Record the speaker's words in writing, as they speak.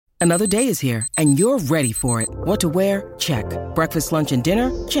Another day is here, and you're ready for it. What to wear? Check. Breakfast, lunch, and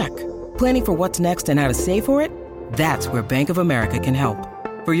dinner? Check. Planning for what's next and how to save for it? That's where Bank of America can help.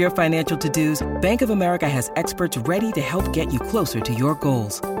 For your financial to-dos, Bank of America has experts ready to help get you closer to your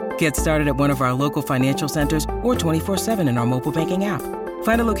goals. Get started at one of our local financial centers or 24/7 in our mobile banking app.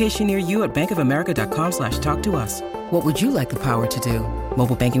 Find a location near you at bankofamerica.com/talktous. What would you like the power to do?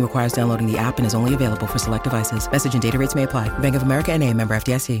 Mobile banking requires downloading the app and is only available for select devices. Message and data rates may apply. Bank of America N.A., member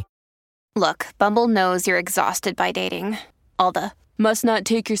FDIC. Look, Bumble knows you're exhausted by dating. All the must not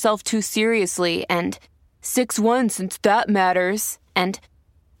take yourself too seriously and 6'1" since that matters. And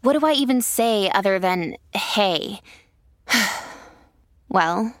what do I even say other than, hey?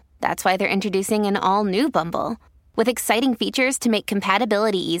 Well, that's why they're introducing an all-new Bumble with exciting features to make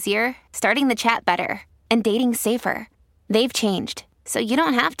compatibility easier, starting the chat better, and dating safer. They've changed, so you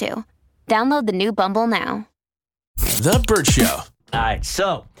don't have to. Download the new Bumble now. The Bert Show. All right,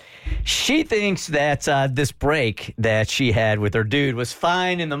 so she thinks that this break that she had with her dude was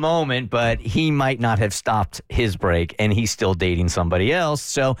fine in the moment, but he might not have stopped his break, and he's still dating somebody else.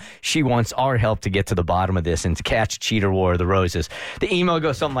 So she wants our help to get to the bottom of this and to catch Cheater War of the Roses. The email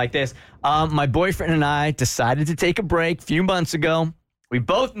goes something like this. My boyfriend and I decided to take a break a few months ago. We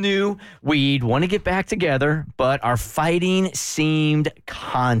both knew we'd want to get back together, but our fighting seemed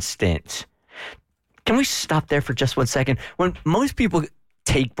constant. Can we stop there for just 1 second? When most people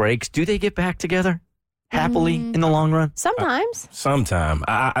take breaks, do they get back together happily in the long run? Sometimes. Sometime.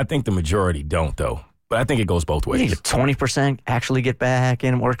 I think the majority don't, though. But I think it goes both ways. You think 20% actually get back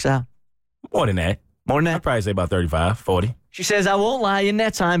and it works out? More than that. More than that? I'd probably say about 35, 40. She says, I won't lie, in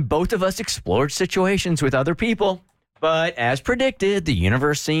that time, both of us explored situations with other people. But as predicted, the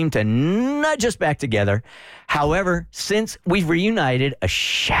universe seemed to nudge us back together. However, since we've reunited, a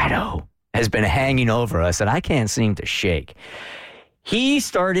shadow has been hanging over us that I can't seem to shake. He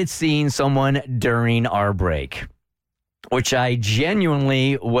started seeing someone during our break, which I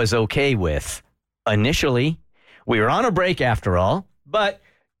genuinely was okay with. Initially, we were on a break after all, but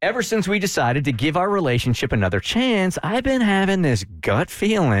ever since we decided to give our relationship another chance, I've been having this gut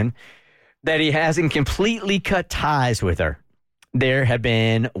feeling that he hasn't completely cut ties with her. There have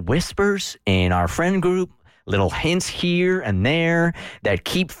been whispers in our friend group, little hints here and there that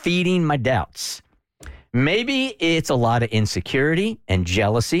keep feeding my doubts. Maybe it's a lot of insecurity and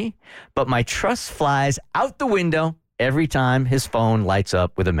jealousy, but my trust flies out the window every time his phone lights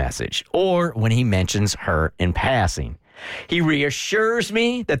up with a message or when he mentions her in passing. He reassures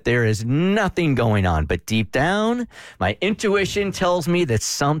me that there is nothing going on, but deep down, my intuition tells me that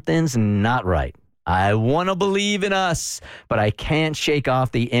something's not right. I want to believe in us, but I can't shake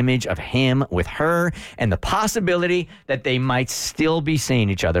off the image of him with her and the possibility that they might still be seeing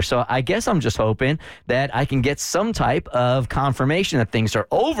each other. So I guess I'm just hoping that I can get some type of confirmation that things are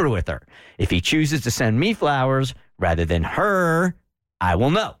over with her. If he chooses to send me flowers rather than her, I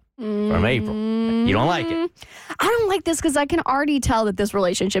will know from April. You don't like it? I don't like this because I can already tell that this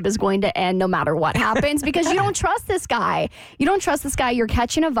relationship is going to end no matter what happens because you don't trust this guy. You don't trust this guy. You're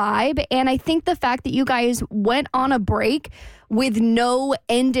catching a vibe. And I think the fact that you guys went on a break with no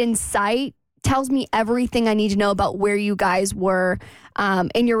end in sight tells me everything I need to know about where you guys were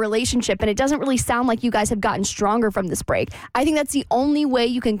in your relationship. And it doesn't really sound like you guys have gotten stronger from this break. I think that's the only way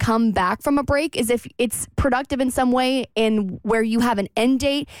you can come back from a break is if it's productive in some way in where you have an end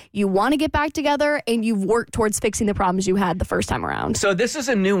date, you want to get back together, and you've worked towards fixing the problems you had the first time around. So this is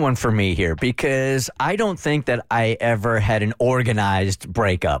a new one for me here because I don't think that I ever had an organized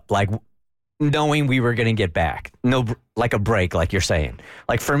breakup, like knowing we were going to get back. No, like a break, like you're saying.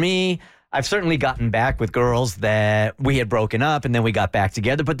 Like for me, I've certainly gotten back with girls that we had broken up and then we got back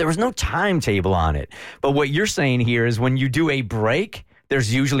together, but there was no timetable on it. But what you're saying here is when you do a break,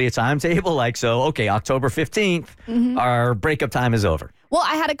 there's usually a timetable. Like, so, okay, October 15th, our breakup time is over. Well,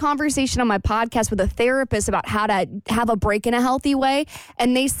 I had a conversation on my podcast with a therapist about how to have a break in a healthy way.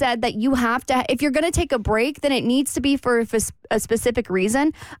 And they said that you have to, if you're going to take a break, then it needs to be for a specific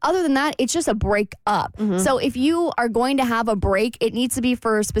reason. Other than that, it's just a break up. So if you are going to have a break, it needs to be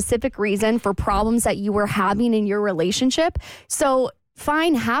for a specific reason for problems that you were having in your relationship. So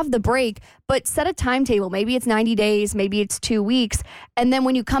fine, have the break, but set a timetable. Maybe it's 90 days, maybe it's 2 weeks. And then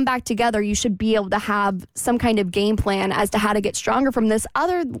when you come back together, you should be able to have some kind of game plan as to how to get stronger from this.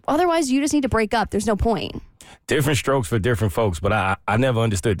 Otherwise, you just need to break up. There's no point. Different strokes for different folks, but I never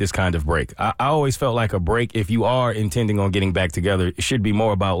understood this kind of break. I always felt like a break, if you are intending on getting back together, it should be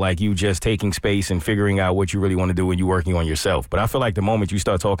more about like you just taking space and figuring out what you really want to do and you working on yourself. But I feel like the moment you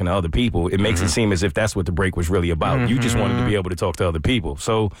start talking to other people, it makes it seem as if that's what the break was really about. You just wanted to be able to talk to other people.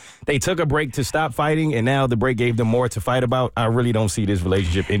 So they took a break to stop fighting, and now the break gave them more to fight about. I really don't see this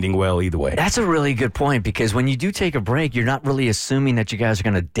relationship ending well either way. That's a really good point, because when you do take a break, you're not really assuming that you guys are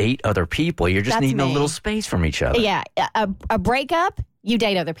going to date other people. You're just needing a little space from each other. Yeah, a breakup, you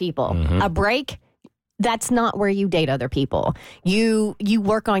date other people. A break, that's not where you date other people. You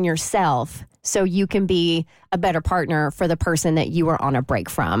work on yourself so you can be a better partner for the person that you were on a break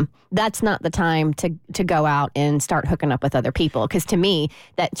from. That's not the time to go out and start hooking up with other people, because to me,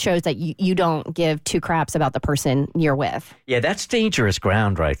 that shows that you don't give two craps about the person you're with. Yeah, that's dangerous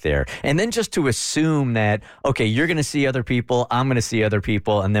ground right there. And then just to assume that, okay, you're going to see other people, I'm going to see other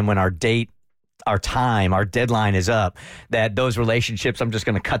people, and then when our deadline is up, that those relationships, I'm just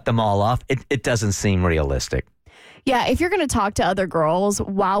going to cut them all off. It doesn't seem realistic. Yeah, if you're going to talk to other girls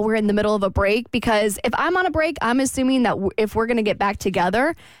while we're in the middle of a break, because if I'm on a break, I'm assuming that if we're going to get back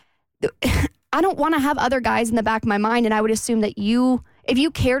together, I don't want to have other guys in the back of my mind. And I would assume that if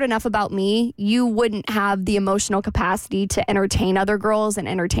you cared enough about me, you wouldn't have the emotional capacity to entertain other girls and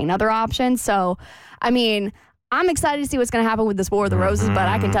entertain other options. So, I mean, I'm excited to see what's going to happen with this War of the Roses, but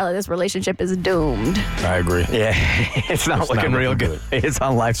I can tell that this relationship is doomed. I agree. Yeah, it's not looking real good. It's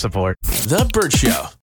on life support. The Burt Show.